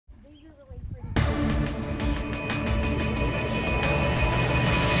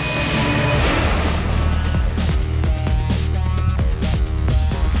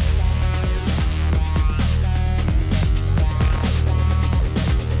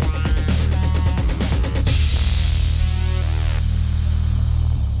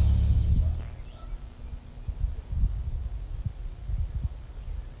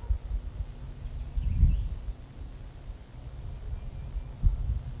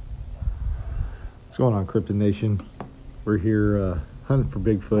going on, Cryptid Nation? We're here hunting for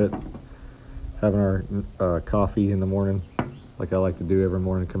Bigfoot, having our coffee in the morning, like I like to do every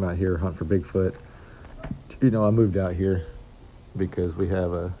morning. Come out here, hunt for Bigfoot. You know, I moved out here because we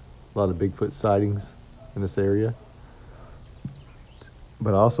have a lot of Bigfoot sightings in this area.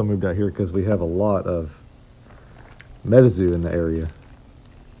 But I also moved out here because we have a lot of MetaZoo in the area.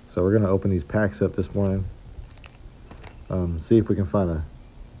 So we're going to open these packs up this morning. See if we can find a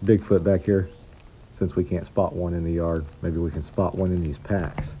Bigfoot back here. Since we can't spot one in the yard, maybe we can spot one in these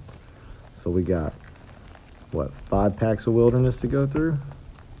packs. So we got, what, 5 packs of Wilderness to go through?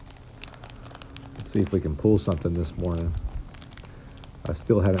 Let's see if we can pull something this morning. I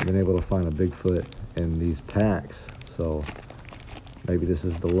still haven't been able to find a Bigfoot in these packs, so maybe this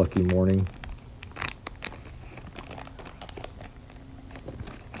is the lucky morning.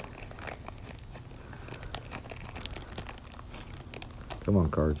 Come on,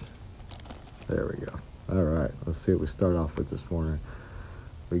 cards. There we go. All right, let's see what we start off with this morning.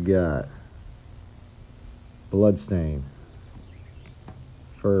 We got bloodstain,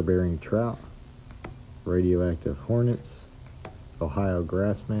 fur-bearing trout, radioactive hornets, Ohio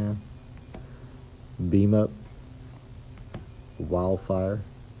grassman, beam up, wildfire,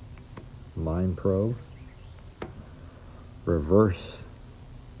 mine probe, reverse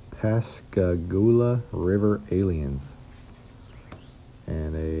Pascagoula river aliens,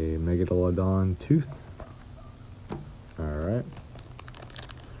 and a megalodon tooth. All right.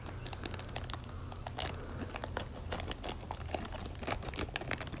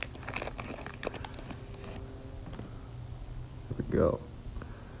 Here we go.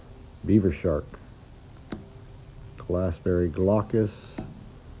 Beaver shark, glassberry glaucus,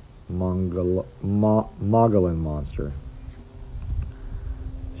 Mogollon monster,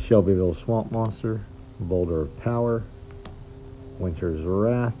 Shelbyville swamp monster, boulder of power, Winter's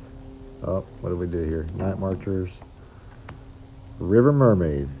Wrath. Oh, what do we do here? Night Marchers. River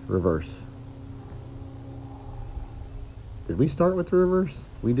Mermaid, reverse. Did we start with the reverse?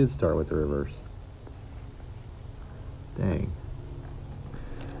 We did start with the reverse. Dang.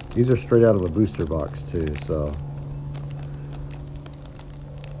 These are straight out of a booster box too, so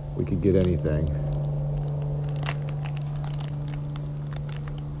we could get anything.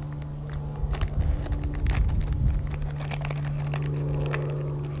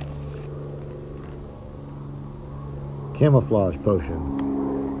 Camouflage potion,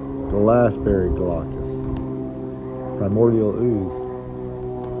 glassberry glaucus, primordial ooze,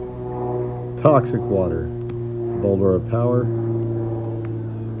 toxic water, boulder of power,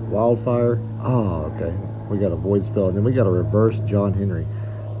 wildfire. Oh, okay. We got a void spell, and then we got a reverse John Henry.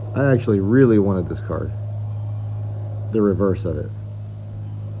 I actually really wanted this card. The reverse of it.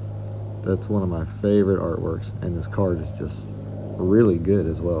 That's one of my favorite artworks, and this card is just really good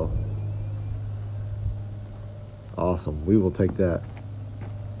as well. Awesome. We will take that.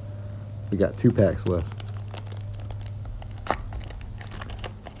 We got 2 packs left.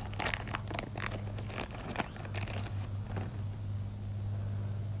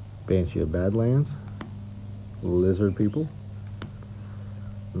 Banshee of Badlands, Lizard People,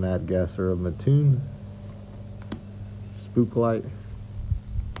 Mad Gasser of Mattoon, Spooklight,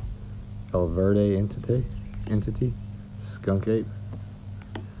 El Verde Entity, Skunk Ape,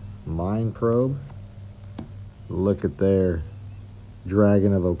 Mine Probe. Look at there,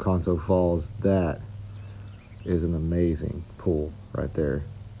 Dragon of Oconto Falls. That is an amazing pull right there.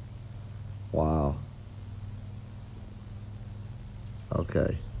 Wow.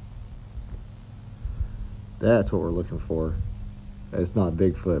 Okay. That's what we're looking for. It's not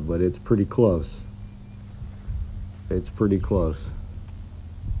Bigfoot, but it's pretty close. It's pretty close.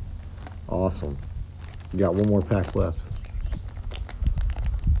 Awesome. We got 1 more pack left.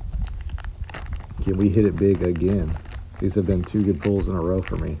 Can we hit it big again? These have been 2 good pulls in a row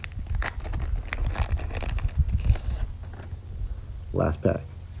for me. Last pack.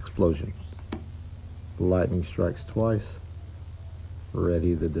 Explosion. Lightning strikes twice.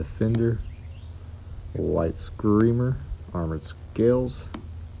 Ready the Defender. White Screamer. Armored Scales.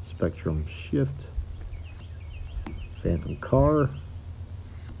 Spectrum Shift. Phantom Car.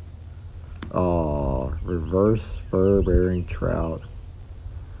 Oh, reverse fur-bearing trout.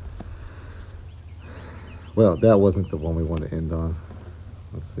 Well, that wasn't the one we want to end on.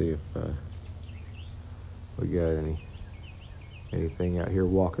 Let's see if we got anything out here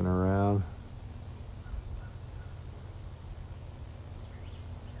walking around.